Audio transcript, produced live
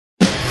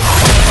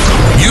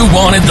You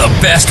wanted the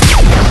best.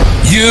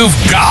 You've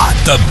got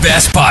the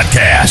best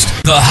podcast.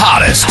 The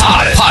hottest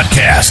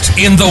podcast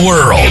in the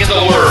world.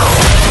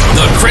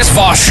 The Chris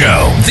Voss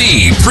Show.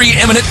 The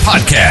preeminent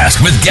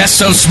podcast with guests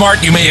so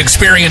smart you may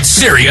experience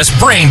serious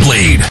brain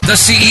bleed. The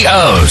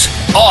CEOs,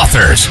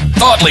 authors,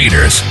 thought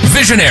leaders,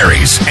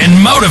 visionaries, and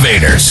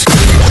motivators.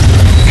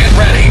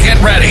 Get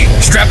ready.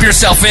 Strap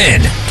yourself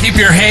in. Keep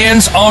your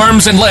hands,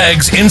 arms, and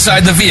legs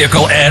inside the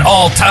vehicle at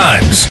all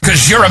times,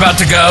 because you're about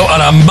to go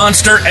on a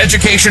monster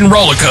education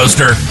roller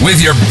coaster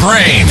with your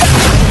brain.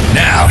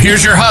 Now,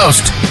 here's your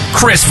host,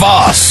 Chris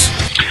Voss.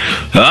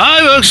 Hi,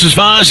 folks. Chris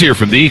Voss here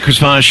from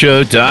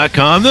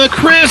thechrisvossshow.com,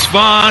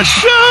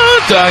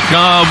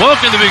 thechrisvossshow.com.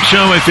 Welcome to the big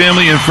show, my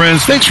family and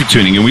friends. Thanks for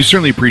tuning in. We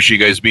certainly appreciate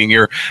you guys being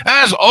here.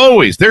 As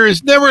always, there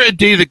is never a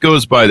day that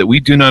goes by that we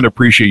do not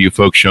appreciate you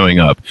folks showing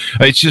up.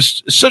 It's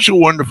just such a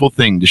wonderful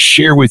thing to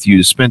share with you,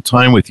 to spend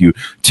time with you,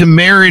 to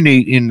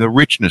marinate in the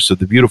richness of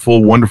the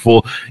beautiful,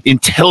 wonderful,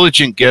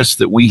 intelligent guests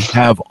that we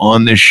have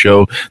on this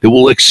show that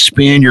will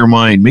expand your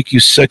mind, make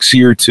you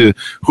sexier to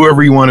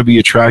whoever you want to be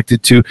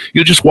attracted to.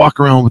 You'll just walk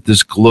around with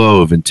this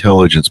glow of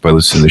intelligence by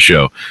listening to the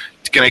show.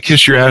 Can I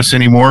kiss your ass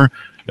anymore?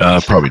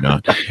 Probably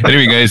not.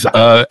 Anyway, guys,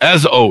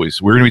 as always,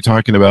 we're going to be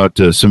talking about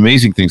some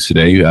amazing things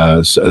today,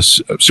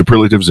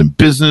 superlatives in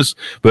business,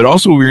 but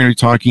also we're going to be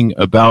talking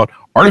about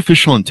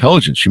artificial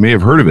intelligence. You may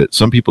have heard of it.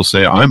 Some people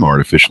say I'm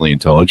artificially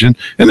intelligent,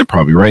 and they're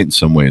probably right in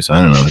some ways. I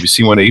don't know. Have you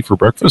seen what I ate for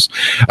breakfast?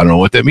 I don't know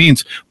what that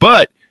means,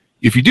 but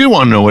if you do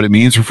want to know what it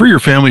means, refer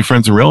your family,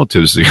 friends, and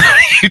relatives to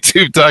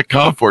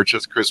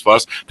youtube.com/Chris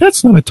Voss.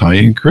 That's not a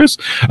tie-in, Chris.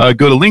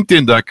 Go to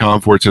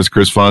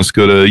linkedin.com/Chris Voss.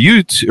 Go to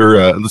YouTube, or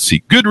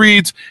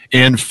Goodreads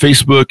and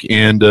Facebook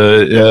and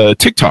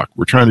TikTok.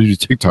 We're trying to do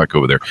TikTok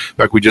over there. In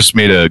fact, we just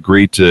made a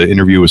great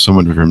interview with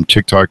someone from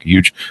TikTok, a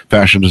huge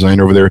fashion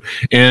designer over there.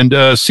 And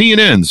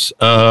CNN's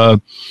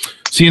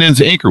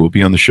anchor will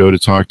be on the show to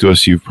talk to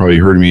us. You've probably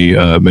heard me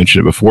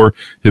mention it before.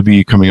 He'll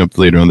be coming up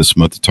later on this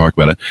month to talk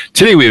about it.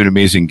 Today we have an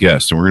amazing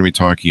guest, and we're going to be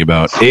talking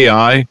about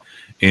AI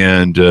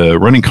and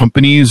running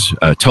companies,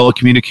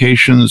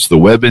 telecommunications, the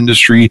web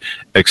industry,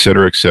 et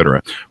cetera, et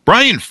cetera.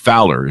 Brian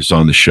Fowler is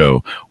on the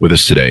show with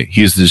us today.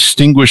 He is a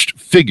distinguished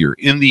figure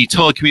in the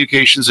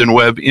telecommunications and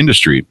web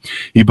industry.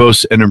 He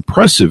boasts an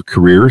impressive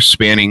career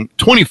spanning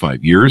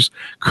 25 years,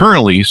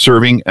 currently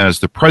serving as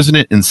the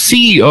president and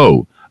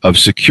CEO of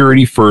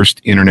Security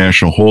First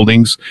International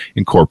Holdings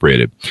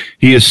Incorporated.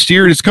 He has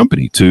steered his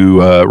company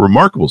to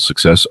remarkable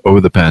success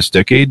over the past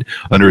decade.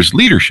 Under his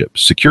leadership,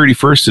 Security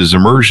First has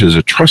emerged as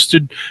a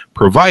trusted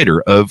provider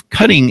of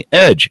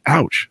cutting-edge,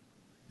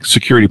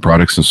 security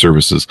products and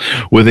services.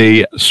 With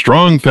a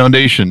strong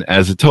foundation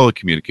as a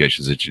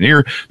telecommunications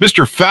engineer,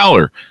 Mr.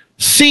 Fowler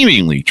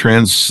seemingly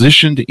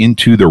transitioned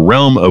into the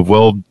realm of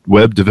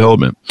web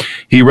development.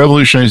 He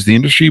revolutionized the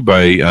industry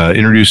by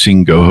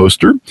introducing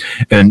GoHoster,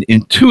 an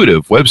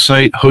intuitive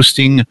website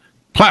hosting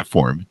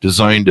platform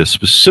designed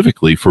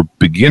specifically for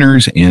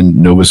beginners and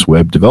novice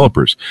web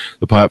developers.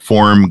 The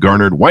platform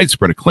garnered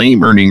widespread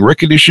acclaim, earning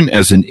recognition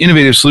as an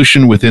innovative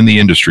solution within the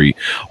industry.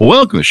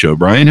 Welcome to the show,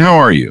 Brian. How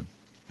are you?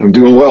 I'm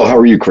doing well. How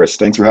are you, Chris?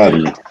 Thanks for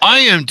having me.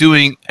 I am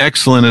doing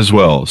excellent as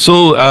well.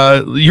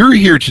 So you're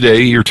here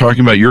today. You're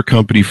talking about your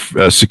company,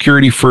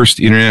 Security First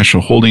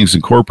International Holdings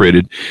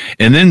Incorporated,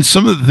 and then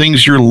some of the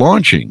things you're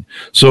launching.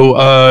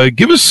 So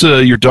give us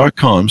your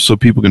 .com so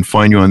people can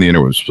find you on the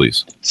interwebs,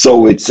 please.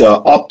 So it's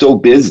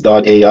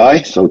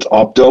OptoBiz.ai. So it's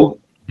Opto,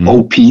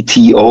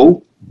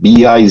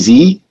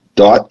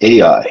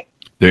 OPTOBIZ.ai.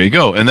 There you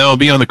go. And that'll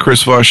be on the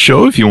Chris Voss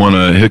Show if you want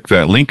to hook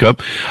that link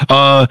up.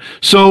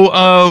 So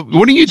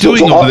what are you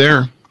doing over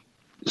there?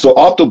 So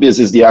OptoBiz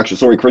is the actual,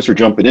 sorry, Chris, for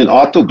jumping in.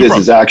 OptoBiz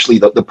is actually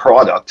the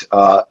product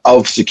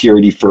of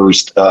Security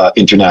First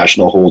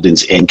International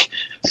Holdings, Inc.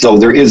 So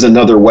there is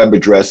another web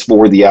address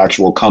for the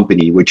actual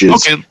company, which is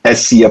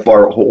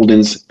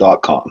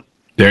scfrholdings.com.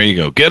 There you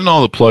go. Getting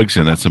all the plugs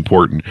in, that's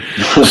important.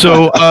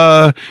 So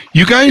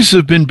you guys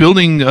have been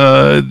building,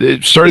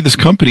 started this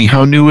company.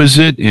 How new is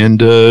it? And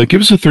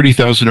give us a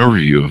 30,000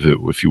 overview of it,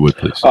 if you would,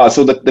 please.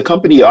 So the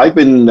company, I've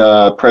been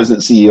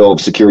president CEO of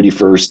Security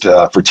First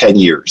for 10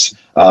 years.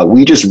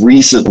 We just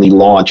recently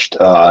launched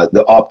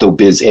the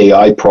OptoBiz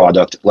AI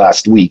product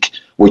last week,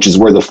 which is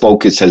where the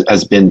focus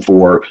has been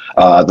for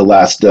the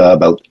last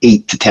about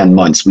 8 to 10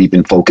 months. We've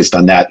been focused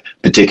on that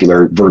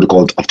particular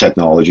vertical of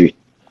technology.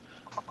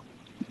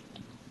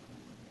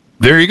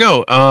 There you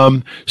go.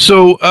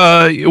 So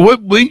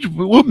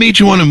what made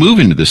you want to move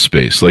into this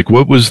space? Like,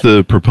 what was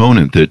the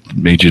proponent that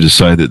made you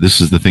decide that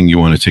this is the thing you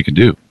want to take and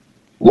do?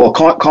 Well,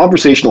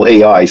 conversational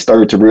AI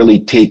started to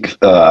really take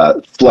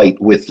flight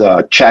with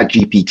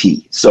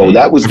ChatGPT. So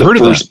that was the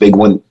first big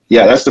one.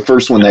 Yeah, that's the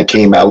first one that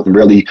came out and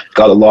really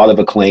got a lot of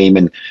acclaim,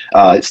 and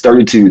it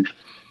started to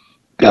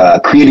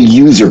create a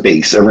user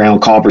base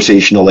around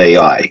conversational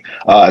AI.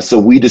 So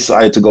we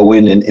decided to go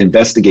in and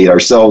investigate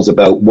ourselves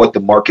about what the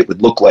market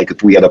would look like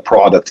if we had a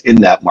product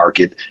in that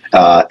market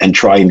and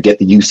try and get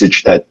the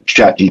usage that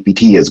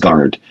ChatGPT has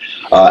garnered.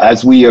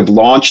 As we have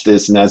launched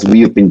this and as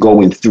we have been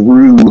going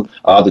through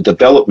the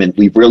development,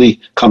 we've really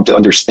come to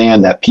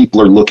understand that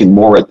people are looking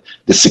more at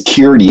the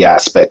security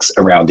aspects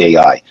around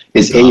AI.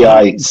 Is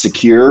AI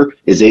secure?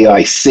 Is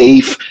AI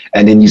safe?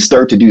 And then you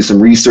start to do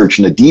some research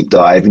and a deep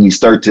dive, and you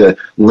start to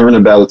learn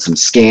about some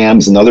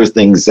scams and other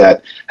things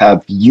that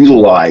have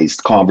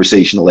utilized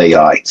conversational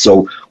AI.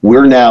 So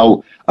we're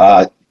now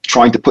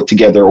trying to put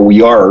together, or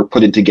we are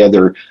putting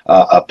together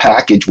a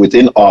package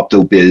within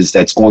OptoBiz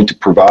that's going to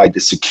provide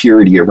the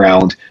security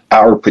around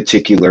our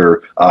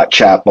particular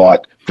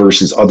chatbot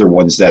versus other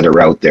ones that are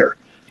out there.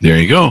 There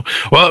you go.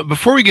 Well,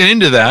 before we get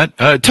into that,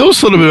 tell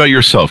us a little bit about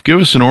yourself. Give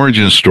us an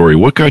origin story.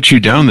 What got you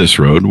down this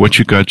road? What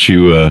got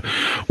you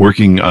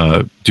working,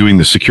 doing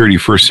the Security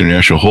First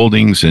International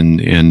Holdings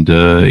and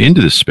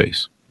into this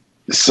space?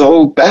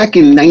 So back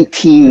in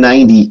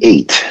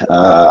 1998,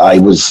 I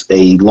was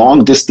a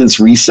long-distance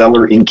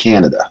reseller in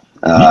Canada.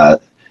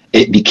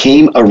 It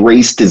became a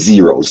race to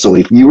zero. So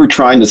if you were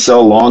trying to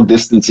sell long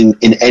distance in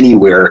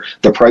anywhere,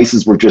 the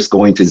prices were just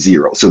going to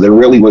zero. So there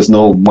really was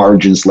no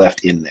margins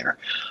left in there.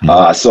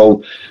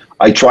 So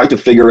I tried to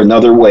figure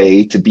another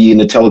way to be in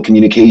the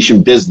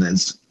telecommunication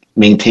business,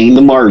 maintain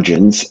the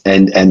margins,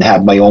 and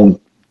have my own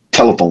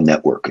telephone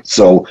network.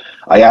 So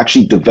I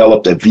actually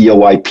developed a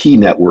VoIP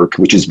network,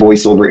 which is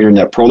Voice over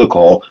Internet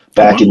Protocol,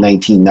 back in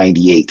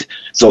 1998.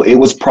 So it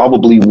was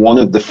probably one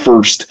of the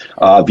first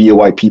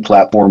VoIP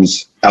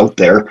platforms out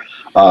there.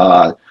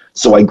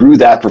 So I grew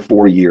that for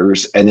 4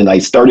 years, and then I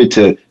started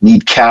to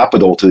need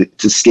capital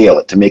to scale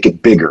it, to make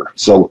it bigger.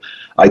 So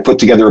I put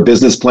together a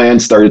business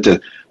plan, started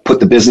to put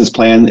the business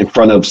plan in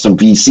front of some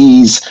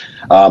VCs.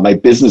 My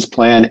business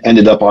plan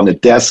ended up on the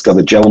desk of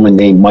a gentleman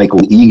named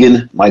Michael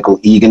Egan. Michael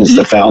Egan is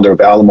the founder of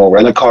Alamo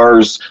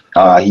Rent-A-Cars.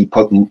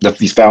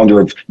 He's founder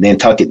of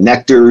Nantucket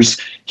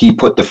Nectars. He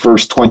put the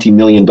first $20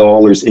 million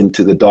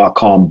into the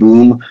dot-com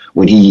boom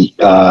when he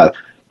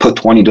put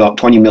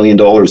 $20 million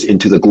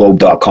into the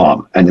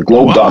Globe.com. And the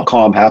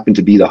Globe.com happened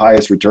to be the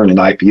highest return in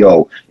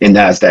IPO in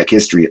NASDAQ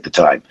history at the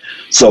time.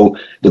 So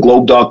the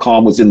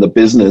Globe.com was in the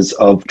business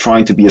of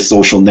trying to be a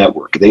social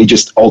network. They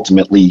just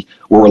ultimately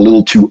were a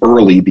little too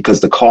early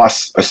because the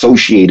costs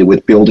associated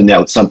with building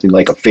out something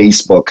like a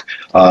Facebook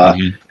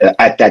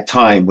at that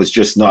time was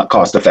just not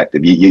cost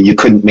effective. You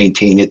couldn't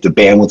maintain it. The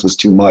bandwidth was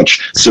too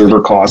much. Server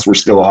costs were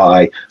still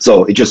high.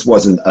 So it just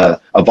wasn't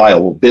a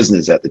viable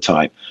business at the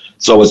time.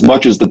 So as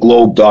much as the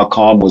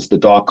Globe.com was the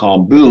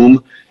dot-com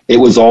boom, it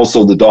was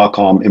also the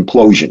dot-com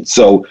implosion.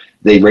 So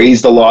they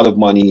raised a lot of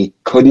money,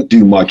 couldn't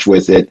do much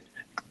with it.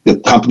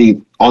 The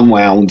company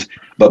unwound,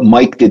 but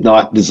Mike did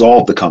not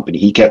dissolve the company.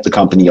 He kept the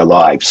company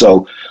alive.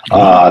 So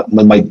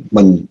when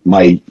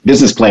my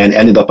business plan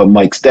ended up on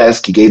Mike's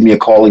desk, he gave me a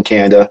call in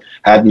Canada,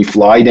 had me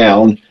fly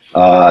down.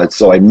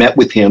 So I met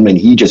with him, and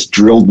he just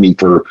drilled me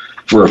for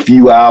a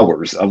few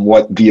hours on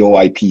what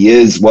VoIP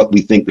is, what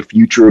we think the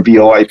future of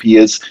VoIP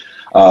is.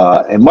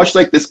 And much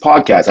like this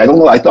podcast, I don't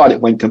know, I thought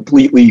it went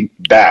completely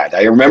bad.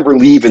 I remember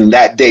leaving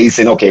that day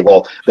saying, okay,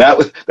 well, that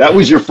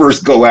was your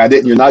first go at it,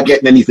 and you're not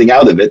getting anything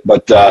out of it.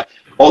 But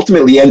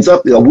ultimately ends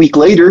up a week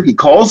later, he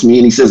calls me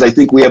and he says, I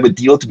think we have a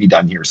deal to be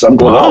done here. So I'm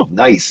going, oh,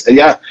 nice.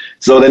 Yeah.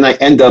 So then I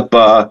end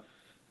up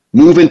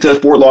moving to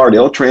Fort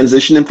Lauderdale,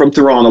 transitioning from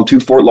Toronto to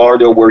Fort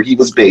Lauderdale where he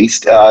was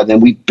based. Then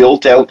we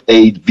built out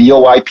a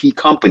VoIP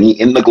company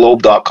in the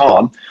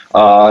Globe.com,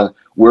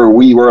 where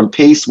we were on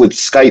pace with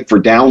Skype for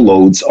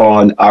downloads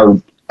on our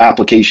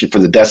application for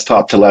the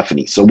desktop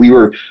telephony. So we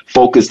were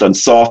focused on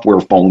software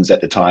phones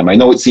at the time. I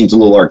know it seems a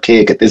little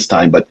archaic at this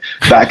time, but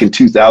back in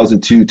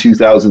 2002,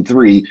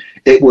 2003,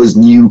 it was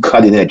new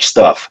cutting edge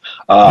stuff.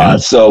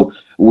 So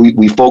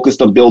we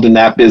focused on building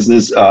that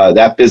business.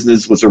 That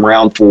business was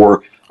around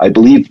for, I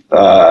believe,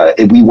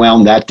 we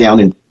wound that down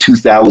in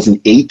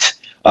 2008.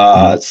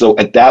 So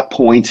at that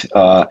point,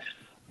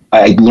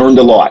 I learned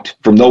a lot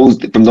from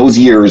those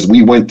years.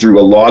 We went through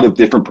a lot of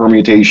different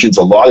permutations,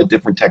 a lot of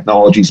different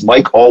technologies.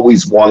 Mike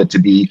always wanted to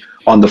be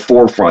on the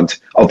forefront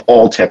of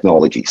all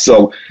technology.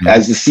 So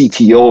as the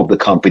CTO of the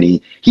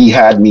company, he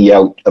had me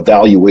out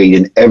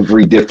evaluating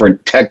every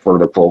different tech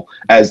vertical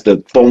as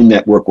the phone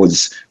network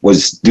was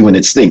doing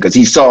its thing, because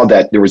he saw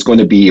that there was going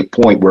to be a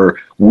point where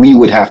we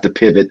would have to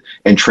pivot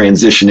and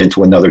transition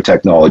into another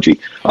technology,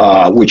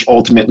 which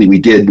ultimately we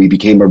did. We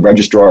became a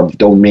registrar of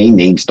domain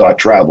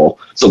names.travel.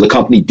 So the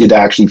company did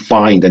actually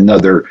find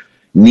another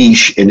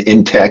niche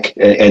in tech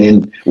and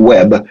in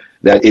web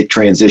that it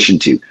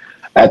transitioned to.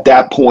 At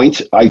that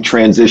point, I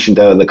transitioned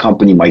out of the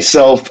company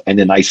myself, and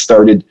then I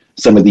started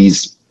some of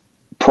these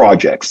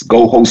projects.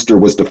 GoHoster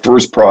was the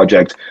first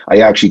project I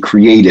actually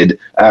created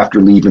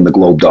after leaving the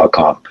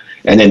Globe.com.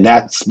 And then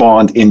that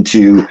spawned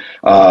into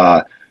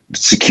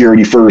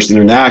Security First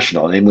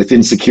International. And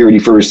within Security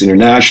First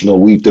International,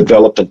 we've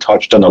developed and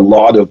touched on a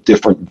lot of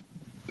different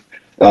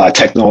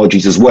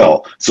technologies as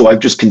well. So I've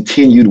just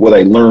continued what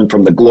I learned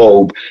from the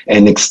Globe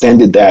and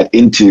extended that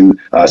into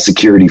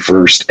Security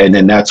First. And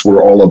then that's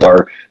where all of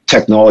our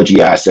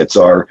technology assets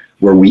are,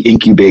 where we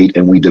incubate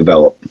and we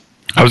develop.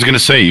 I was going to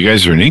say, you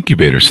guys are an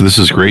incubator, so this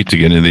is great to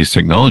get into these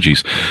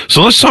technologies.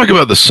 So let's talk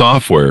about the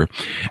software.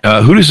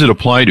 Who does it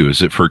apply to?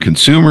 Is it for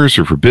consumers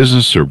or for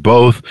business or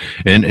both?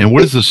 And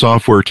what does the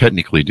software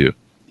technically do?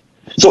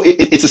 So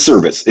it's a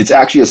service. It's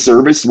actually a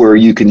service where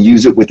you can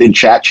use it within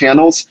chat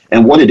channels.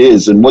 And what it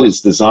is and what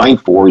it's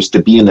designed for is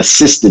to be an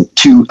assistant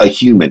to a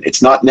human.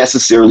 It's not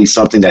necessarily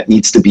something that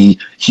needs to be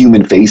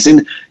human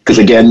facing, because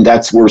again,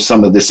 that's where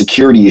some of the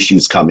security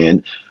issues come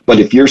in. But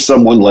if you're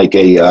someone like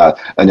an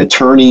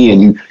attorney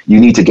and you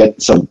need to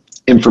get some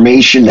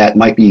information that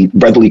might be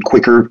readily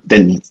quicker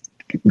than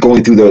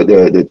going through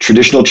the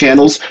traditional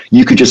channels,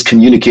 you could just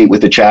communicate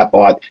with the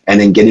chatbot and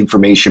then get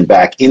information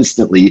back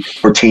instantly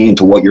pertaining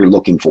to what you're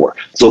looking for.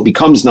 So it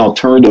becomes an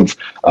alternative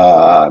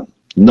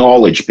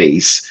knowledge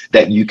base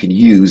that you can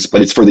use,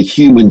 but it's for the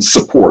human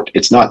support.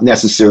 It's not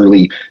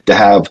necessarily to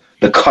have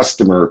the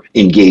customer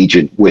engage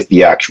it with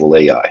the actual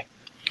AI.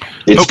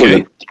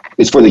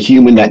 It's for the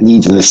human that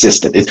needs an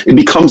assistant. It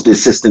becomes the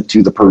assistant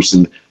to the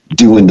person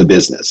doing the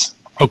business.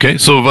 Okay,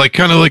 so like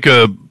kind of like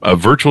a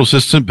virtual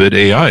assistant, but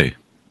AI.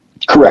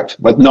 Correct,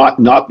 but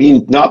not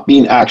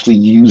being actually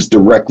used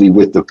directly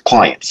with the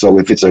client. So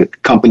if it's a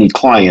company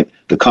client,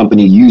 the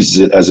company uses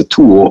it as a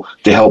tool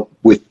to help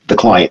with the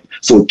client.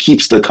 So it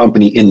keeps the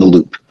company in the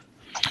loop.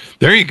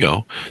 There you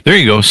go.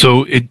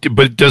 So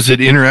but does it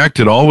interact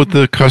at all with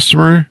the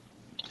customer?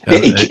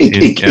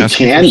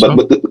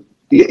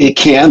 It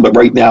can, but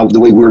right now the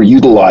way we're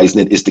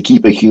utilizing it is to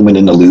keep a human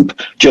in the loop,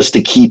 just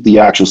to keep the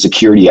actual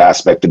security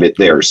aspect of it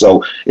there.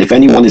 So if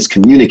anyone is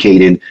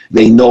communicating,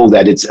 they know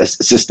that it's an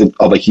assistant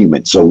of a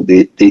human. So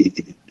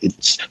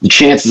it's the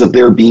chances of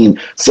there being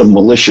some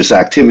malicious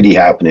activity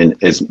happening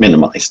is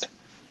minimized.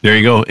 There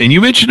you go. And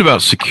you mentioned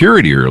about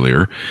security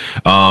earlier.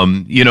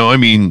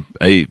 We're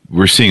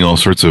seeing all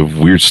sorts of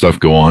weird stuff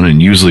go on,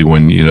 and usually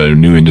when a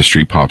new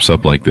industry pops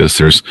up like this,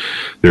 there's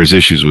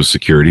issues with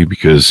security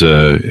because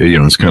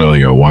it's kind of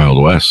like a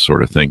Wild West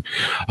sort of thing.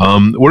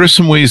 What are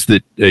some ways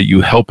that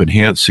you help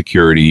enhance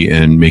security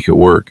and make it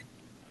work?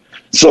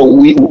 So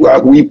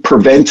we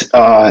prevent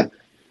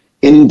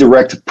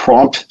indirect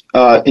prompt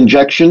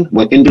injection.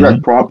 When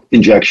indirect prompt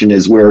injection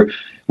is where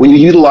when you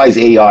utilize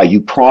AI,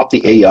 you prompt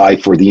the AI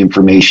for the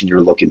information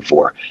you're looking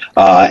for.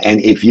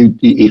 And if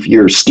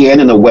you're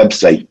scanning a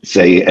website,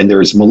 say, and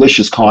there's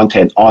malicious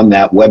content on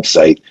that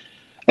website,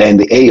 and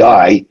the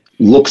AI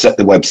looks at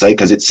the website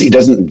because it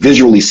doesn't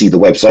visually see the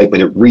website,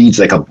 but it reads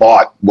like a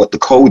bot what the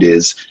code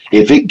is.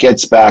 If it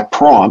gets back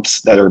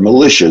prompts that are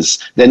malicious,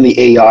 then the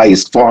AI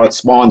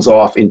spawns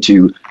off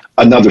into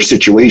another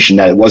situation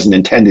that it wasn't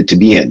intended to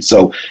be in.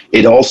 So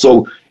it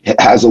also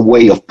has a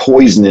way of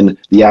poisoning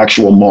the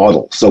actual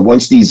model. So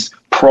once these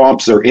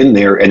prompts are in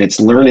there and it's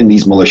learning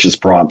these malicious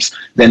prompts,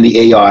 then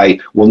the AI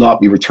will not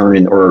be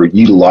returning or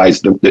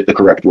utilized the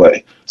correct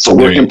way. So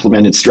we're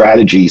implementing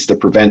strategies to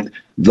prevent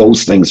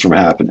those things from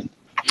happening.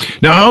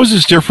 Now, how is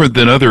this different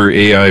than other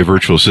AI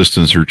virtual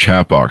assistants or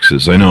chat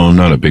boxes? I know I'm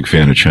not a big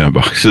fan of chat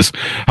boxes.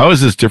 How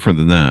is this different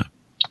than that?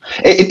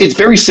 It's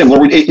very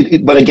similar,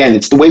 but again,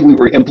 it's the way we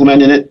were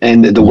implementing it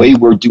and the way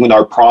we're doing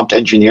our prompt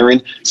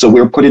engineering. So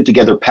we're putting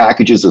together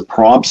packages of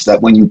prompts that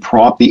when you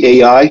prompt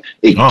the AI,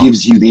 it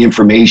gives you the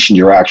information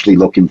you're actually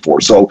looking for.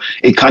 So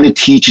it kind of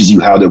teaches you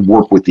how to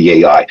work with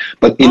the AI,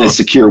 but in a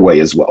secure way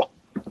as well.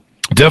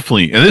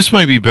 Definitely. And this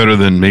might be better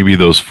than maybe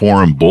those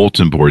forum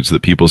bulletin boards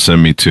that people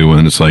send me to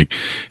when it's like,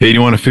 hey, do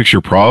you want to fix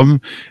your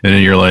problem? And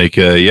then you're like,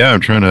 yeah,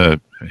 I'm trying to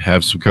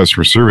have some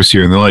customer service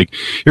here. And they're like,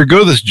 here, go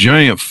to this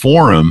giant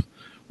forum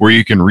where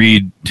you can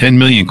read 10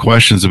 million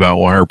questions about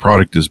why our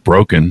product is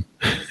broken.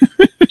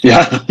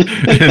 Yeah.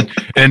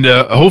 and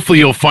hopefully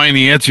you'll find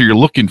the answer you're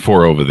looking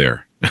for over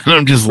there. And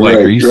I'm just like,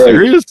 are you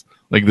serious?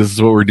 Like, this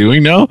is what we're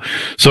doing now?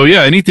 So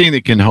yeah, anything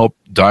that can help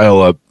dial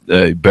up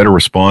a better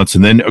response.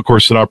 And then of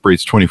course it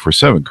operates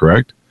 24/7,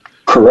 correct?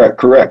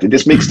 Correct. It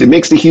just makes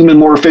the human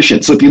more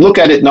efficient. So if you look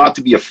at it not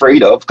to be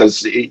afraid of,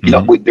 because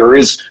there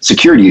is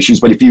security issues,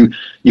 but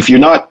if you're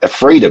not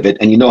afraid of it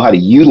and you know how to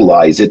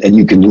utilize it and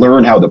you can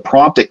learn how to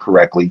prompt it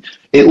correctly,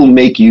 it will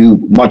make you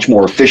much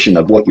more efficient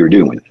of what you're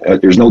doing.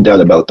 There's no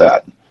doubt about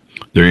that.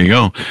 There you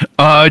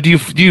go. Do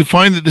you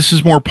find that this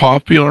is more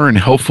popular and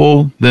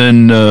helpful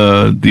than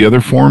the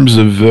other forms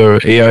of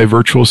AI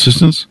virtual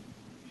assistants?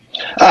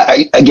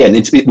 Again,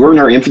 we're in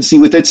our infancy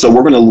with it, so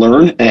we're going to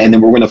learn, and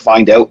then we're going to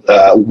find out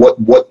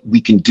what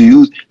we can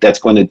do that's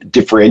going to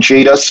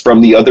differentiate us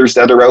from the others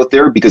that are out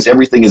there, because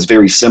everything is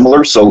very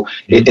similar. So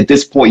at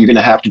this point, you're going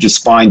to have to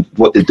just find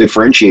what the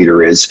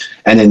differentiator is,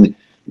 and then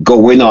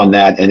go in on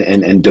that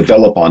and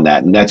develop on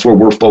that. And that's where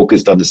we're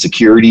focused on the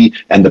security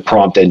and the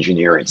prompt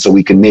engineering, so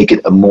we can make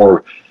it a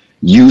more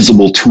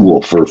usable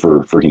tool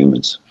for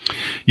humans.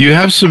 You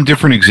have some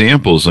different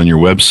examples on your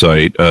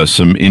website,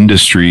 some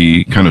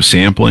industry kind of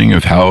sampling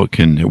of how it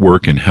can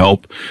work and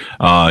help.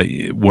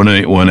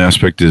 One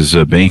aspect is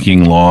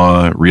banking,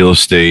 law, real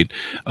estate.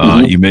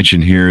 You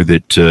mentioned here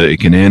that it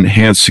can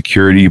enhance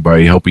security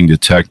by helping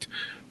detect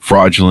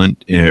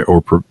fraudulent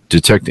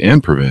detect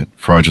and prevent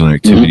fraudulent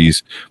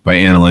activities by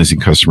analyzing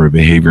customer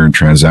behavior and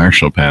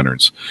transactional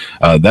patterns.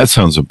 That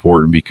sounds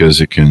important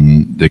because it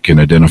can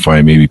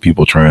identify maybe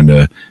people trying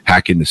to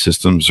hack into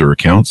systems or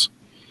accounts.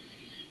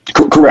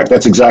 Correct.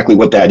 That's exactly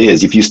what that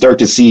is. If you start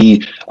to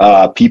see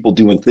people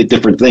doing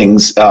different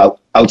things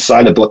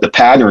outside of what the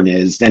pattern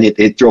is, then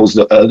it throws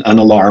an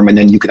alarm, and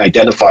then you can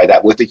identify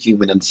that with a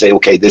human and say,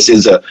 okay, this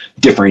is a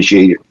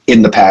differentiator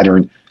in the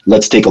pattern.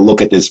 Let's take a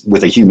look at this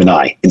with a human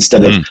eye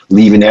instead of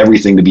leaving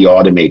everything to be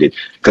automated.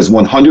 Because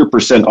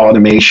 100%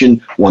 automation,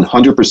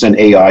 100%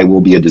 AI will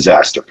be a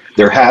disaster.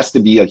 There has to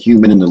be a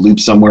human in the loop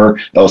somewhere,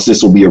 else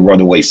this will be a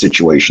runaway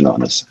situation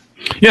on us.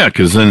 Yeah,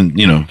 because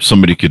then,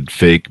 somebody could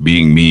fake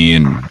being me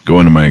and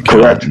go into my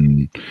account.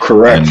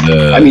 Correct.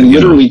 I mean,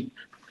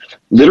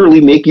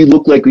 literally make you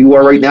look like you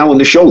are right now on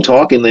the show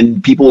talking,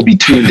 and people will be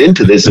tuned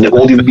into this, and it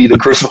won't even be the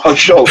Chris Voss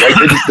show,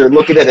 right? They're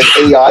looking at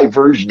an AI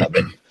version of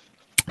it.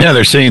 Yeah,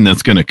 they're saying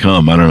that's going to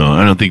come. I don't know.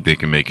 I don't think they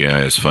can make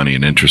AI as funny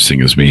and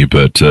interesting as me,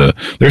 but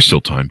there's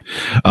still time.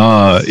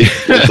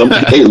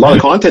 Hey, a lot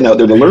of content out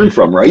there to learn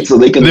from, right? So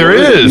they can. There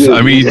is.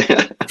 I mean,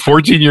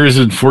 14 years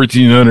and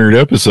 1,400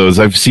 episodes.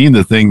 I've seen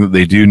the thing that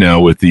they do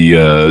now with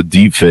the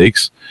deep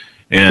fakes,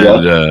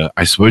 and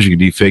I suppose you can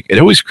deep fake. It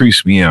always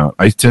creeps me out.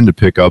 I tend to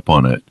pick up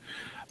on it.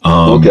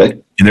 Okay.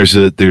 And there's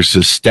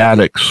a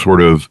static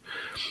sort of.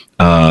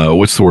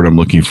 What's the word I'm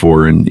looking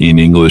for in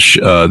English?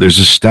 There's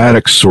a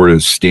static sort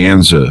of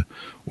stanza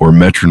or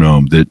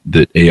metronome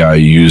that AI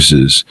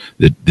uses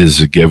that is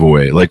a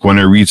giveaway. Like when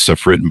I read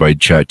stuff written by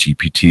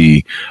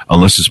ChatGPT,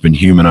 unless it's been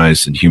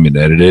humanized and human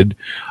edited,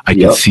 I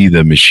can see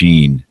the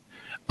machine.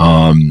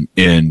 And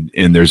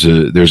there's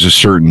a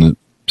certain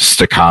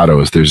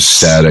staccato, there's a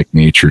static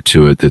nature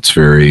to it that's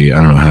very,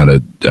 I don't know how to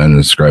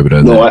describe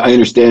it. No, I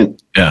understand.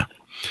 Yeah.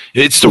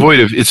 It's devoid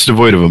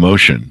of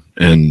emotion.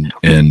 And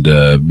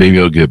maybe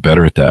I'll get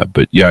better at that,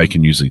 but yeah, I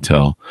can usually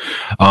tell.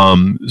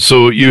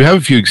 So you have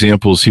a few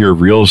examples here of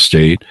real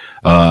estate,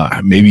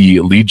 maybe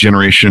lead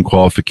generation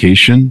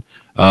qualification.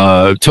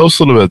 Tell us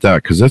a little bit about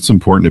that, because that's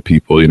important to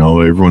people.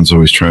 Everyone's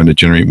always trying to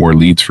generate more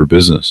leads for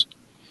business.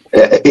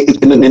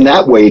 In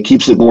that way, it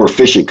keeps it more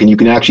efficient. You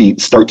can actually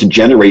start to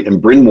generate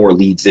and bring more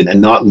leads in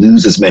and not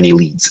lose as many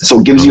leads. So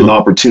it gives you an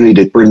opportunity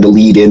to bring the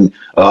lead in,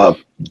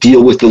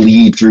 deal with the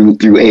lead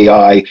through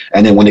AI,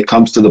 and then when it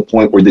comes to the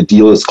point where the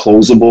deal is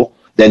closable,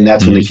 then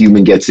that's when the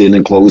human gets in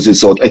and closes.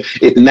 So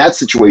in that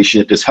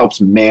situation, it just helps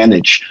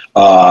manage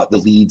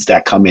the leads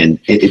that come in.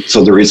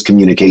 So there is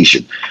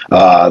communication.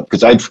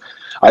 Because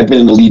I've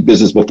been in the lead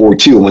business before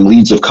too. When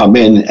leads have come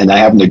in and I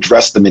haven't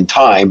addressed them in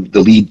time,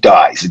 the lead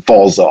dies. It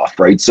falls off,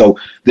 right? So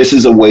this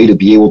is a way to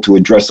be able to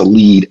address a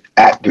lead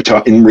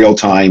in real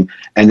time.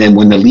 And then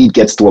when the lead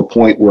gets to a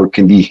point where it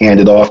can be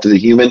handed off to the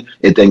human,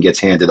 it then gets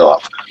handed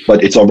off.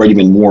 But it's already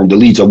been warmed. The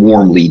lead's a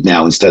warm lead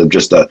now instead of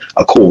just a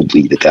cold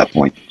lead at that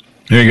point.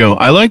 There you go.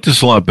 I like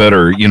this a lot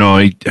better.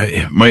 I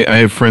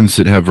have friends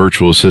that have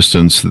virtual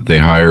assistants that they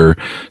hire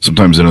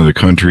sometimes in other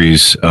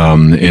countries,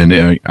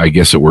 and I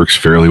guess it works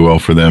fairly well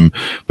for them.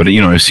 But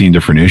I've seen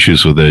different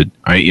issues with it.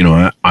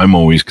 I'm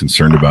always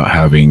concerned about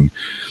having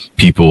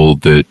people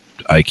that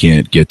I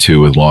can't get to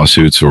with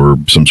lawsuits or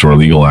some sort of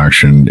legal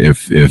action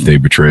if they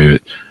betray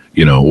it.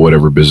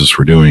 Whatever business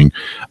we're doing,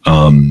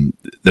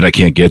 that I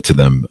can't get to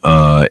them,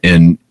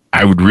 and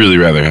I would really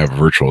rather have a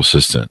virtual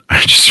assistant. I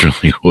just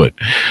really would.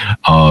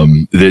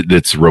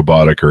 That's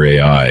robotic or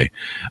AI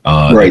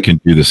that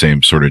can do the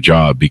same sort of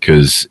job,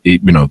 because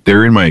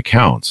they're in my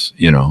accounts,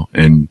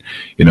 and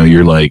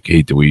you're like,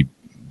 hey, do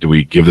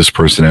we give this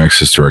person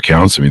access to our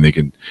accounts? I mean, they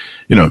can,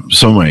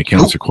 some of my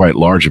accounts are quite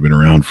large. I've been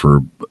around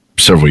for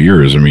several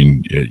years. I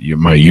mean,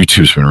 my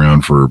YouTube's been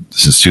around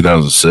since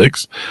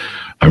 2006.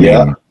 I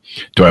mean,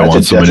 do I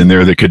want someone in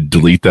there that could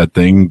delete that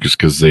thing just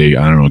because they,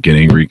 I don't know, get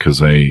angry because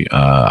they,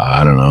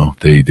 I don't know,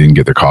 they didn't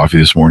get their coffee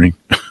this morning?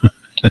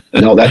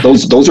 No,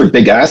 those are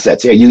big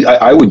assets. Yeah,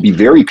 I would be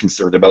very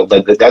concerned about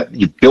that.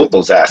 You built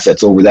those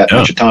assets over that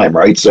much time,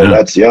 right? So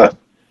that's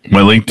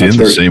My LinkedIn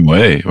the same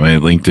way. My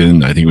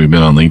LinkedIn, I think we've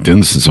been on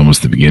LinkedIn since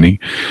almost the beginning.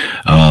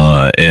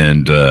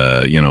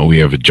 We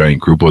have a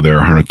giant group over there,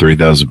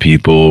 130,000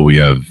 people. We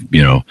have,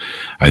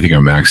 I think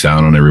I'm maxed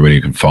out on everybody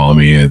who can follow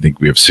me. I think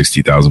we have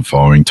 60,000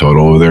 following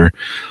total over there.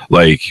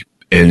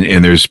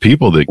 And there's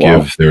people that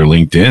give their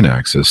LinkedIn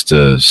access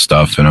to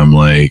stuff. And I'm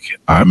like,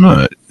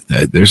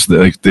 there's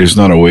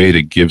not a way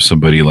to give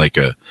somebody like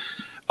a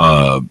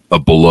a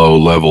below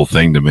level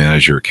thing to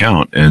manage your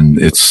account. And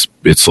it's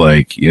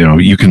like, there's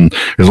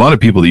a lot of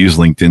people that use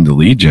LinkedIn to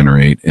lead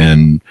generate,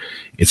 and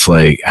it's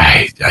like,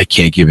 I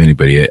can't give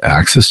anybody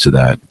access to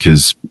that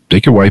because they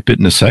could wipe it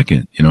in a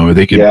second, or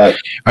they could. Yeah.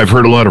 I've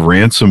heard a lot of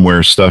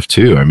ransomware stuff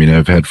too. I mean,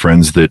 I've had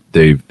friends that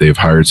they've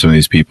hired some of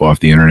these people off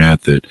the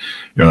internet that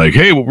you're like,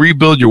 hey, we'll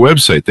rebuild your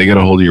website. They got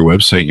a hold of your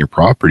website and your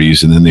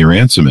properties, and then they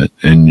ransom it.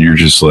 And you're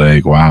just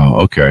like, wow,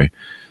 okay.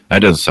 That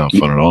doesn't sound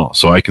fun at all.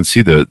 So I can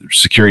see the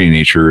security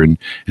nature and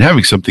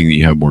having something that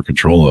you have more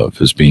control of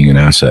as being an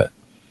asset.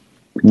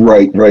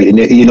 Right. And,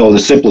 the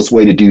simplest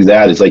way to do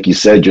that is, like you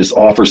said, just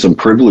offer some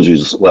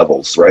privileges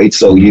levels, right?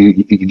 So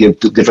you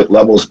give different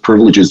levels of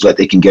privileges that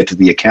they can get to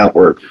the account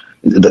where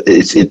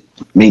it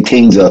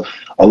maintains a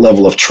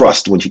level of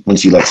trust once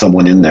you let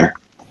someone in there.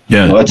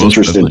 Yeah, that's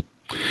interesting. Definitely.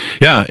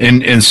 Yeah,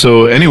 and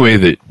so anyway,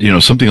 that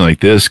something like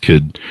this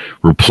could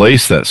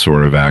replace that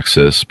sort of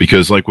access,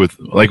 because like with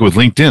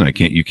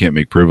LinkedIn, you can't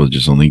make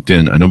privileges on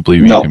LinkedIn. I don't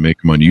believe you can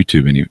make them on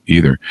YouTube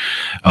either.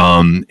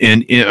 And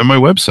on my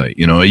website,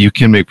 you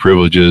can make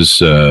privileges.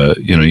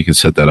 You can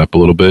set that up a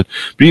little bit,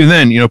 but even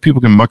then,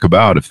 people can muck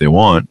about if they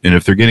want, and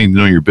if they're getting to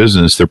know your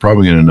business, they're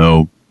probably going to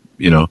know.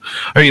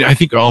 I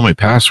think all my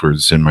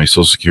passwords and my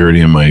social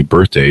security and my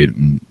birth date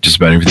and just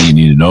about everything you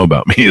need to know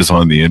about me is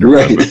on the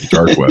internet, right. The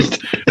dark web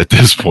at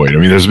this point. I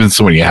mean, there's been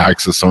so many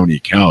hacks of so many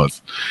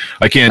accounts.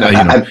 I can't,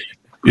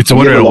 it's a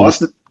wonder.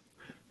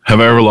 Have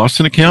I ever lost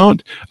an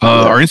account?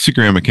 Our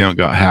Instagram account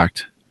got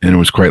hacked, and it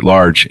was quite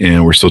large,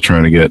 and we're still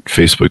trying to get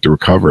Facebook to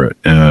recover it.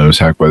 It was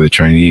hacked by the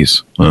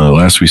Chinese.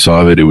 Last we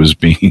saw of it, it was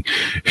being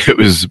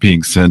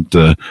sent.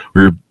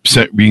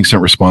 Being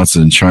sent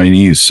responses in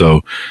Chinese.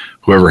 So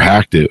whoever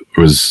hacked it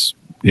was,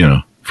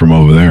 from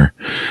over there.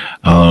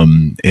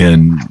 And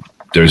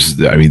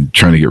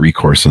trying to get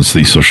recourse on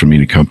these social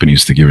media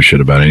companies to give a shit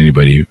about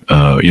anybody.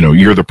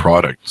 You're the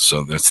product,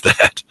 so that's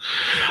that.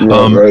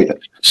 Right.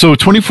 So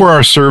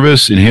 24-hour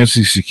service,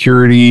 enhancing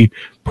security,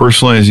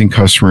 personalizing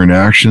customer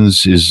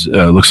interactions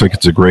looks like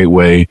it's a great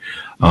way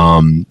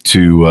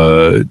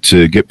to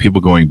get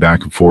people going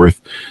back and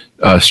forth.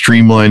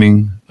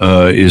 Streamlining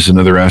is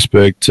another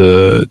aspect.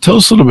 Tell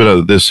us a little bit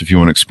about this if you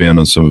want to expand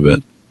on some of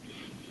it.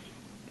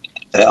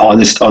 On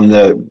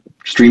the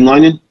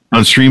streamlining?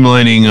 On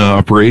streamlining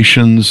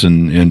operations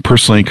and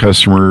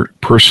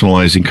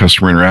personalizing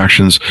customer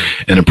interactions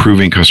and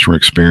improving customer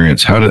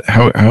experience. How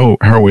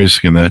are ways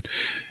can that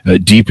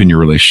deepen your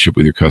relationship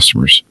with your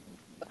customers?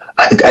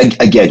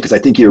 Again, because I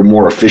think you're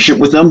more efficient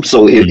with them.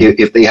 So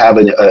if they have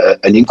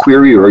an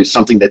inquiry or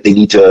something that they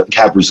need to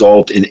have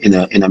resolved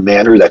in a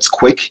manner that's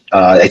quick,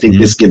 I think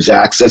this gives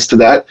access to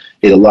that.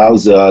 It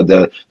allows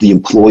the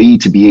employee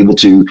to be able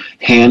to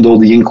handle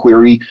the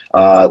inquiry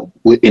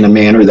in a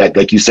manner that,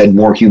 like you said,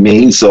 more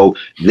humane. So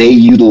they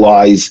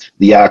utilize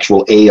the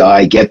actual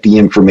AI, get the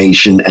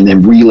information, and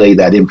then relay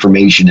that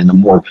information in a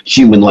more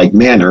human-like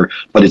manner.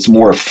 But it's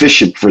more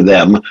efficient for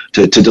them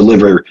to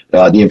deliver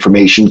the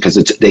information because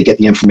they get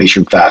the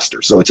information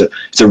faster. So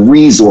it's a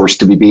resource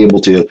to be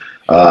able to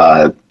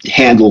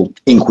handle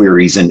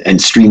inquiries and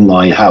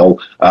streamline how,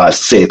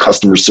 say, a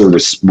customer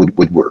service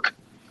would work.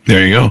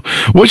 There you go.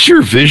 What's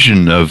your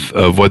vision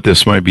of what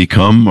this might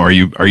become? Are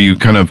you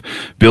kind of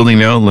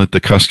building out and let the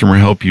customer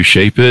help you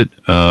shape it?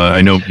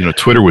 I know,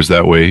 Twitter was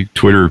that way.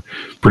 Twitter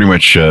pretty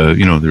much,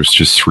 there's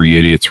just three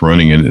idiots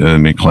running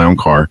in a clown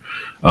car.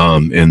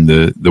 And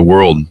the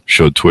world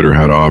showed Twitter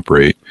how to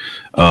operate.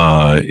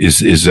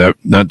 Is that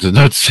not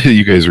to say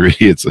you guys are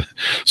idiots?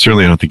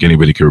 Certainly, I don't think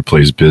anybody could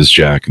replace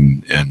BizJack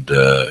and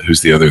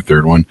who's the other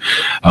third one.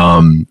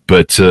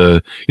 But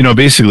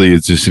basically,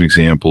 it's just an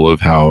example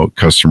of how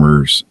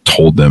customers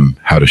told them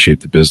how to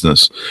shape the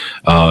business.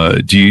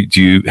 Do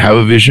you have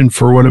a vision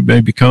for what it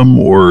may become,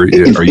 or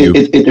are you?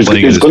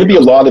 There's going to be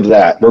a lot of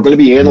that. We're going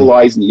to be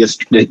analyzing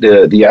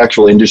the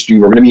actual industry.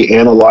 We're going to be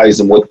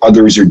analyzing what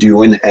others are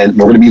doing, and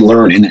we're going to be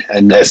learning.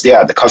 And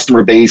the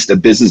customer base, the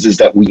businesses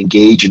that we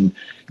engage and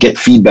get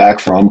feedback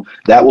from,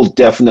 that will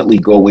definitely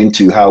go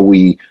into how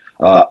we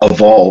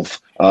evolve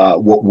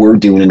what we're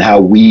doing and how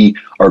we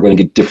are going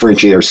to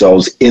differentiate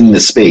ourselves in the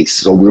space.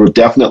 So we will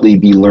definitely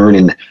be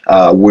learning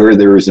where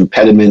there's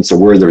impediments or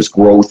where there's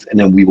growth, and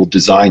then we will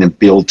design and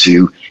build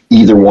to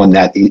either one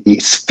that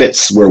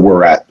fits where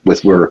we're at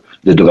with where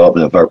the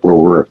development of where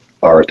we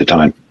are at the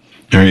time.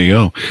 There you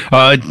go.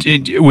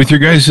 With your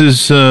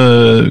guys'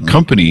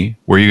 company,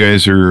 where you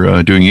guys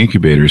are doing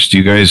incubators, do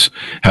you guys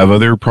have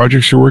other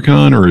projects you're working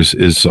on, or are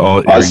you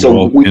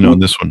all in on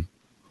this one?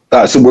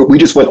 So we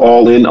just went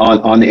all in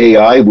on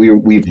AI.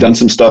 We've done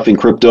some stuff in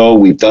crypto.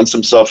 We've done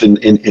some stuff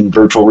in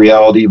virtual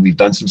reality. We've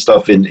done some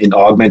stuff in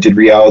augmented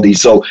reality.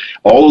 So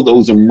all of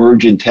those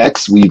emerging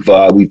techs, we've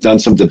done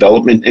some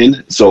development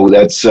in. So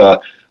that's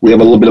we have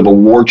a little bit of a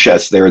war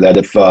chest there that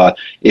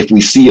if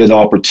we see an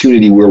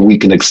opportunity where we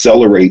can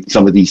accelerate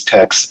some of these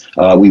techs,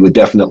 we would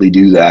definitely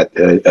do that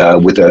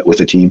with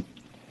a team.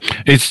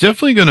 It's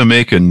definitely going to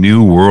make a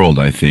new world,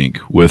 I think,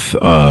 with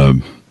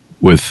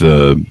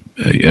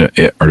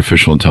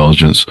artificial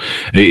intelligence.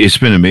 It's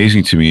been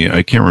amazing to me.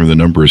 I can't remember the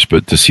numbers,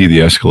 but to see the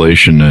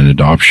escalation and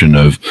adoption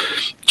of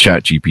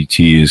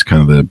ChatGPT is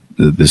kind of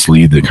this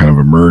lead that kind of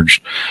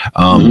emerged.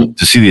 To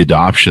see the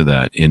adoption of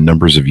that in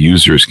numbers of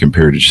users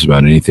compared to just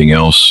about anything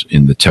else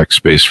in the tech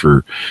space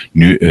for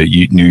new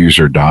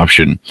user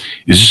adoption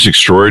is just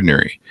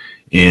extraordinary.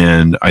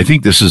 And I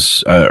think this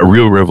is a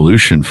real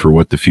revolution for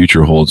what the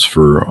future holds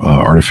for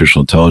artificial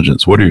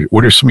intelligence. What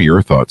are some of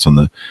your thoughts on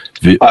the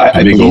big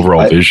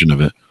overall vision of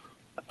it?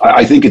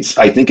 I think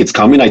it's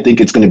coming. I think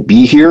it's going to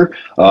be here.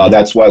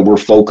 That's why we're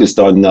focused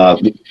on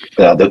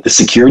the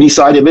security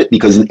side of it,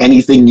 because in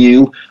anything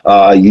new,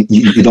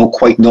 you don't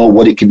quite know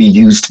what it can be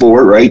used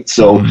for, right?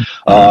 So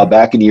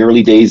back in the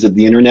early days of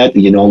the internet,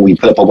 we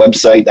put up a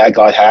website that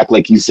got hacked,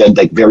 like you said,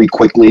 like very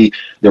quickly.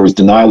 There was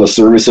denial of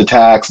service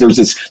attacks.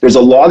 There's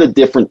a lot of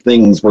different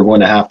things we're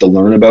going to have to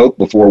learn about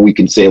before we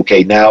can say,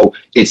 okay, now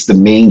it's the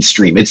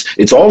mainstream.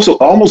 It's also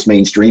almost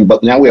mainstream,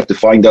 but now we have to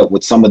find out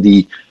what some of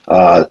the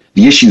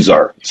issues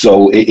are.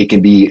 So it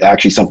can be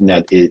actually something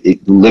that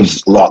it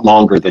lives a lot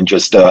longer than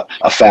just a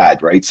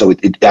fad, right? So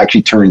it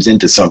actually turns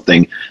into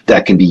something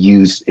that can be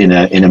used in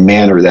a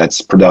manner that's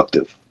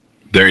productive.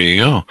 There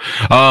you go.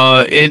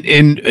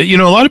 And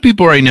a lot of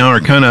people right now are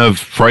kind of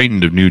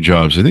frightened of new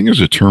jobs. I think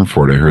there's a term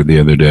for it I heard the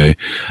other day.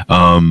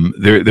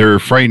 They're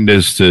frightened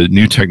as to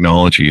new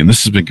technology, and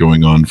this has been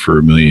going on for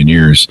a million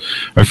years.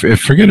 I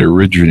forget it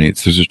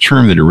originates. There's a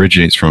term that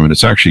originates from it.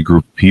 It's actually a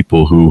group of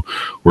people who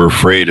were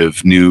afraid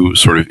of new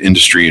sort of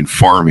industry and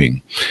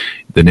farming.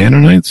 The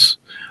nanonites?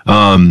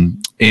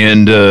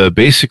 And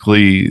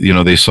basically,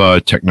 they saw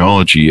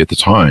technology at the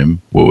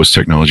time. What was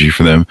technology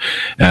for them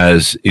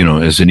as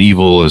an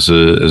evil, as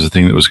a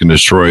thing that was going to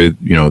destroy,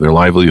 their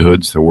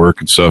livelihoods, their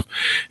work and stuff.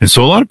 And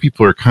so a lot of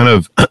people are kind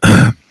of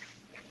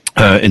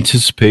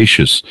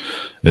anticipatious.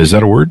 Is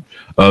that a word?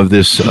 Of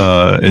this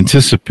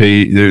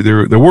anticipate.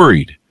 They're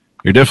worried.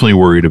 You're definitely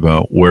worried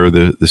about where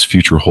this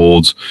future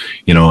holds.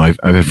 I've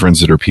had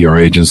friends that are PR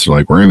agents. They're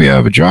like, we're going to be out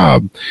of a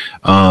job.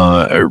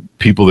 Or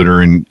people that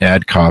are in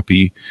ad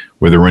copy,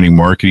 where they're running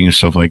marketing and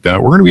stuff like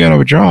that. We're going to be out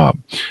of a job.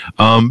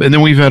 And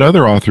then we've had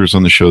other authors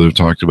on the show that have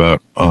talked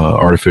about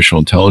artificial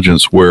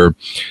intelligence, where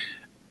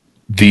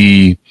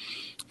it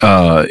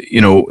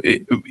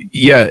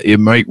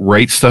might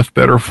write stuff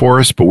better for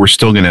us, but we're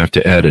still going to have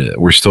to edit it.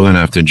 We're still going to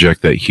have to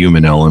inject that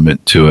human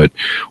element to it.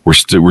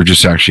 We're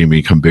just actually going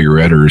to become bigger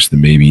editors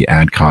than maybe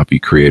ad copy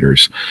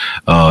creators,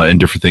 and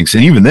different things.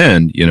 And even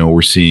then,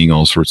 we're seeing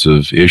all sorts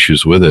of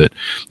issues with it.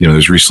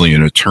 There's recently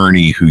an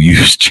attorney who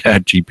used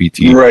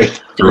ChatGPT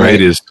to write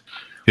his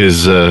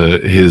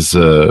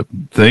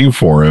thing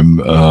for him,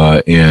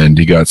 and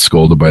he got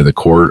scolded by the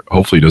court.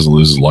 Hopefully he doesn't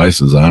lose his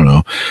license. I don't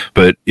know,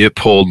 but it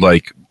pulled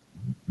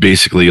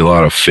basically a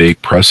lot of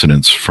fake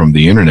precedents from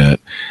the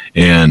internet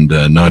and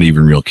not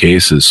even real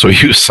cases. So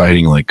he was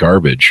citing like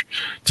garbage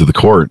to the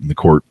court, and the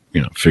court,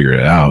 figured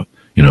it out,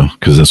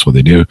 because that's what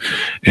they do.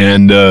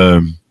 And,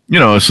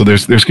 so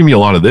there's going to be a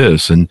lot of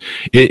this. And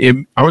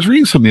I was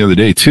reading something the other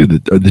day too,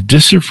 that the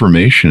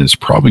disinformation is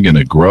probably going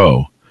to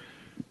grow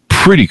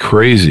pretty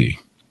crazy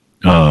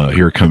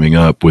here coming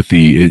up with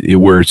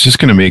where it's just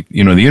going to make, the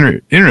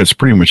internet's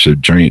pretty much a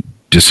giant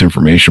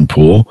disinformation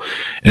pool,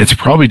 and it's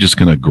probably just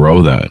going to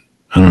grow that.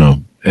 I don't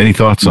know. Any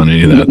thoughts on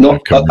any of that? No,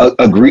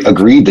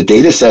 agreed. The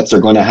data sets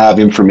are going to have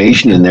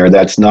information in there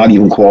that's not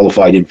even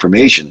qualified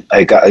information.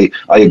 I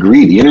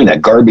agree. The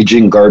internet, garbage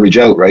in, garbage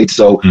out, right?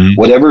 So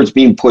whatever is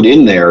being put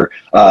in there,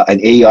 an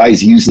AI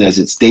is using as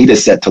its data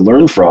set to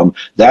learn from,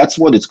 that's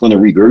what it's going to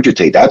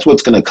regurgitate. That's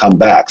what's going to come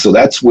back. So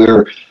that's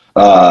where,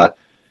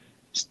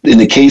 in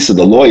the case of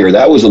the lawyer,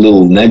 that was a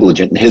little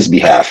negligent in his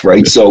behalf,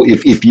 right? So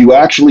if you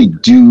actually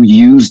do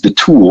use the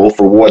tool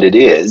for what it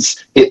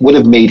is, it would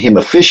have made him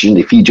efficient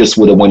if he just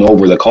would have went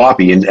over the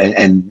copy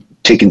and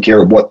taken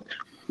care of what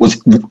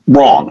was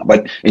wrong.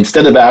 But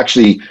instead of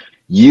actually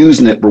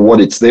using it for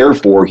what it's there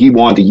for, he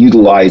wanted to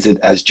utilize it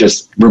as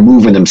just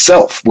removing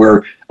himself,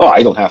 where,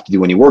 I don't have to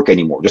do any work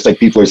anymore. Just like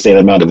people are saying,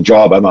 I'm out of a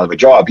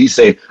job. He's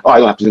saying, I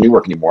don't have to do any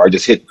work anymore. I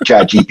just hit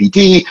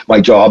ChatGPT,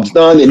 my job's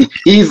done. And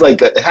he's like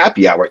a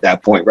happy hour at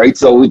that point, right?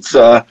 So it's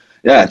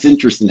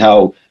interesting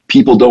how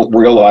people don't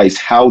realize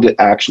how to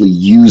actually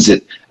use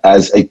it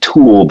as a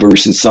tool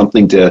versus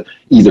something to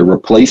either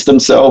replace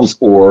themselves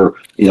or,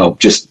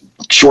 just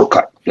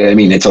shortcut. I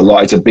mean, it's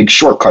a big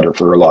shortcutter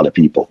for a lot of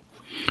people.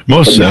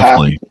 Most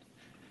definitely.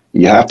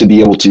 You have to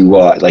be able to,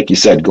 like you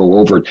said, go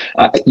over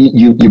it.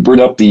 You brought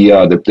up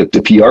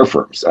the PR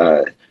firms.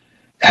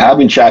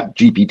 Having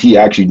ChatGPT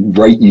actually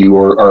write you,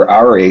 or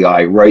our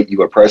AI write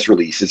you a press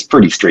release is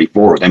pretty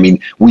straightforward. I mean,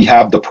 we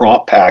have the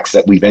prompt packs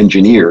that we've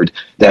engineered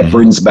that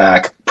brings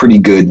back pretty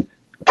good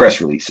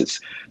press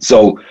releases.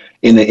 So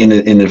in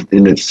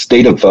the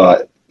state of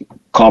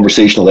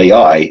conversational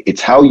AI,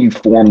 it's how you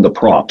form the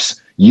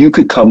prompts. You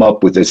could come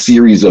up with a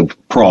series of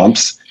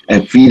prompts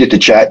and feed it to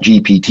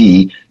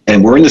ChatGPT,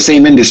 and we're in the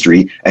same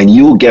industry, and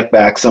you'll get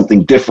back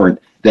something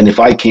different than if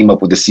I came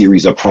up with a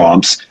series of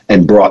prompts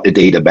and brought the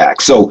data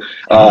back. So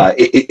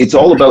it's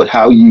all about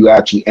how you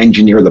actually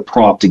engineer the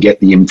prompt to get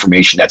the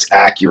information that's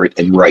accurate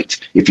and right.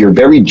 If you're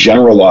very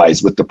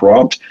generalized with the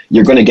prompt,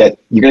 you're going to get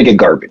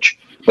garbage.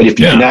 But if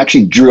you can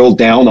actually drill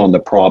down on the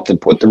prompt and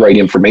put the right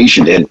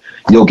information in,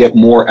 you'll get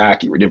more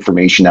accurate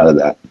information out of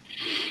that.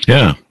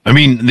 Yeah. I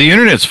mean, the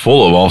internet's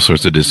full of all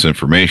sorts of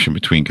disinformation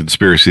between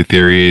conspiracy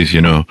theories,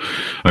 I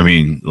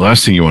mean, the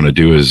last thing you want to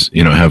do is,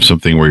 have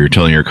something where you're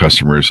telling your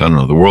customers, I don't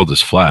know, the world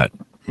is flat,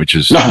 which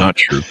is not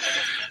true.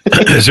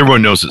 As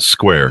everyone knows, it's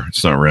square.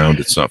 It's not round.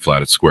 It's not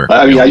flat. It's square.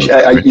 I mean,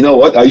 you know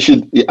what? I'm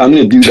going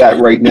to do that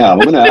right now.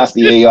 I'm going to ask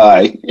the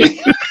AI.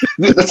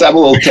 Let's have a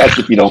little test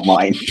if you don't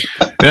mind.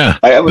 Yeah.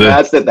 I haven't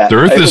asked it that. The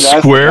Earth is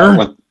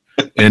square,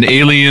 and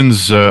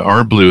aliens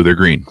aren't blue. They're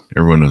green.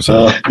 Everyone knows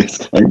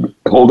that.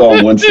 Hold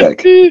on one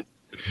sec.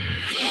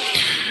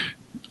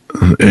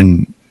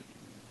 And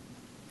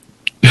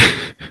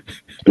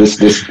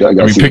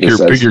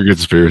pick your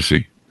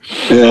conspiracy.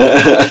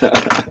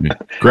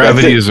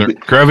 Gravity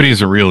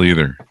isn't real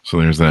either. So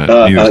there's that.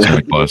 Neither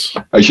is plus.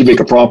 I should make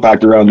a prompt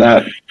pact around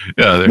that.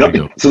 Yeah, there you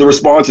go. So the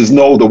response is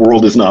no, the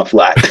world is not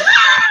flat.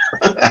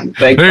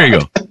 There you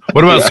go.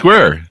 What about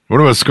square? What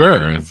about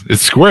square?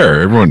 It's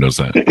square. Everyone knows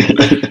that.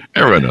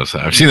 Everyone knows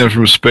that. I've seen that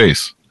from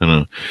space. I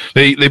don't know.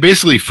 They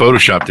basically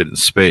photoshopped it in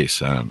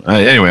space.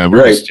 Anyway, I'm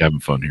just having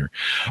fun here.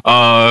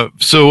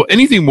 So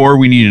anything more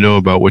we need to know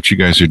about what you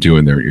guys are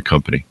doing there at your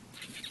company?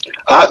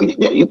 Right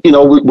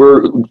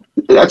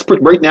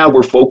now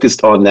we're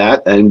focused on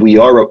that, and we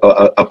are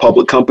a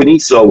public company.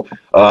 So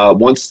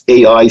once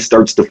AI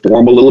starts to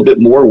form a little bit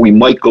more, we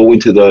might go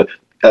into the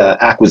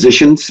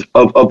acquisitions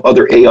of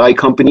other AI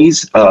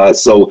companies.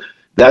 So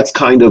that's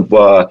kind of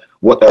what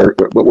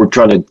we're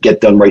trying to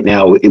get done right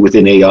now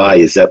within AI,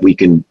 is that we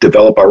can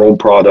develop our own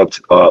product,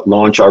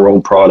 launch our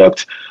own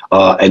product,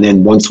 and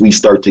then once we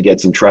start to get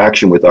some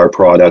traction with our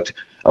product,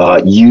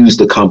 use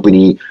the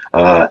company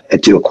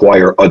to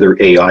acquire other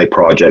AI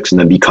projects and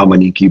then become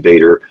an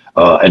incubator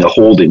and a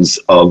holdings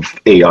of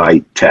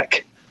AI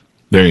tech.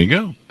 There you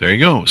go. There you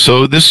go.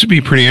 So this would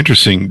be pretty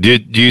interesting. Do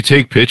you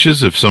take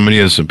pitches if somebody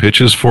has some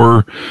pitches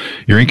for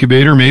your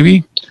incubator,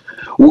 maybe?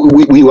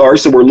 We are.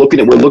 So we're looking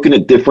at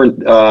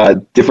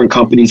different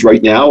companies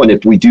right now, and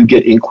if we do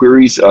get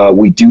inquiries,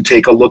 we do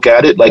take a look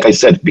at it. Like I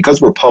said, because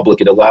we're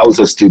public, it allows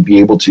us to be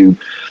able to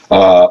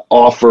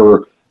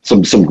offer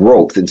some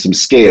growth and some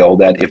scale,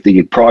 that if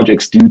the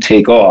projects do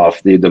take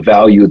off, the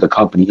value of the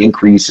company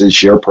increases,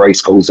 share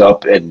price goes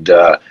up, and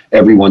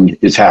everyone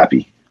is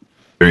happy.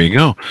 There you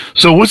go.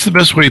 So what's the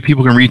best way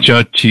people can reach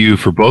out to you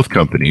for both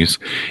companies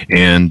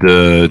and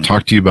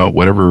talk to you about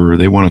whatever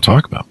they want to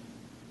talk about?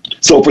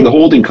 So for the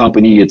holding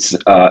company, it's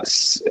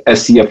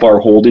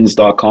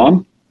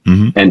scfrholdings.com.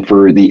 Mm-hmm. And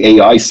for the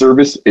AI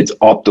service, it's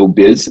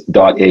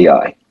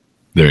OptoBiz.ai.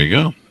 There you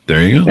go.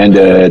 There you go. And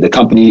the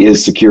company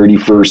is Security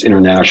First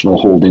International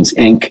Holdings,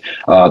 Inc.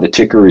 The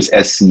ticker is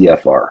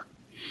SCFR.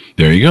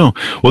 There you go.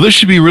 Well, this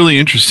should be really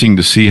interesting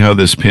to see how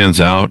this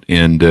pans out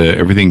and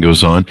everything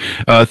goes on.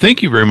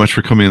 Thank you very much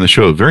for coming on the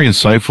show. Very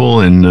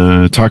insightful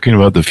and talking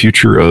about the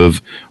future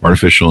of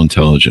artificial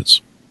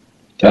intelligence.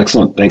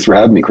 Excellent. Thanks for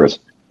having me, Chris.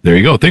 There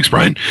you go. Thanks,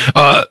 Brian.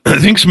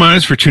 Thanks,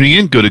 Miles, for tuning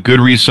in. Go to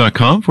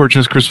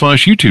goodreads.com/Chris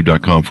Voss,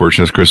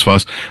 youtube.com/Chris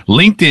Voss,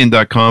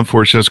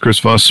 linkedin.com/Chris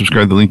Voss.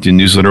 Subscribe to the LinkedIn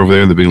newsletter over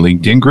there, the big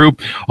LinkedIn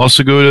group.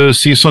 Also go to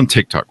see us on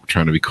TikTok. We're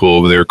trying to be cool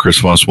over there. Chris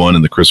Voss 1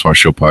 and the Chris Voss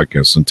Show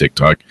podcast on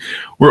TikTok.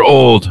 We're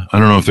old. I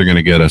don't know if they're going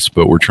to get us,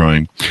 but we're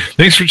trying.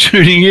 Thanks for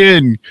tuning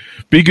in.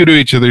 Be good to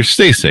each other.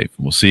 Stay safe.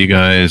 We'll see you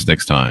guys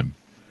next time.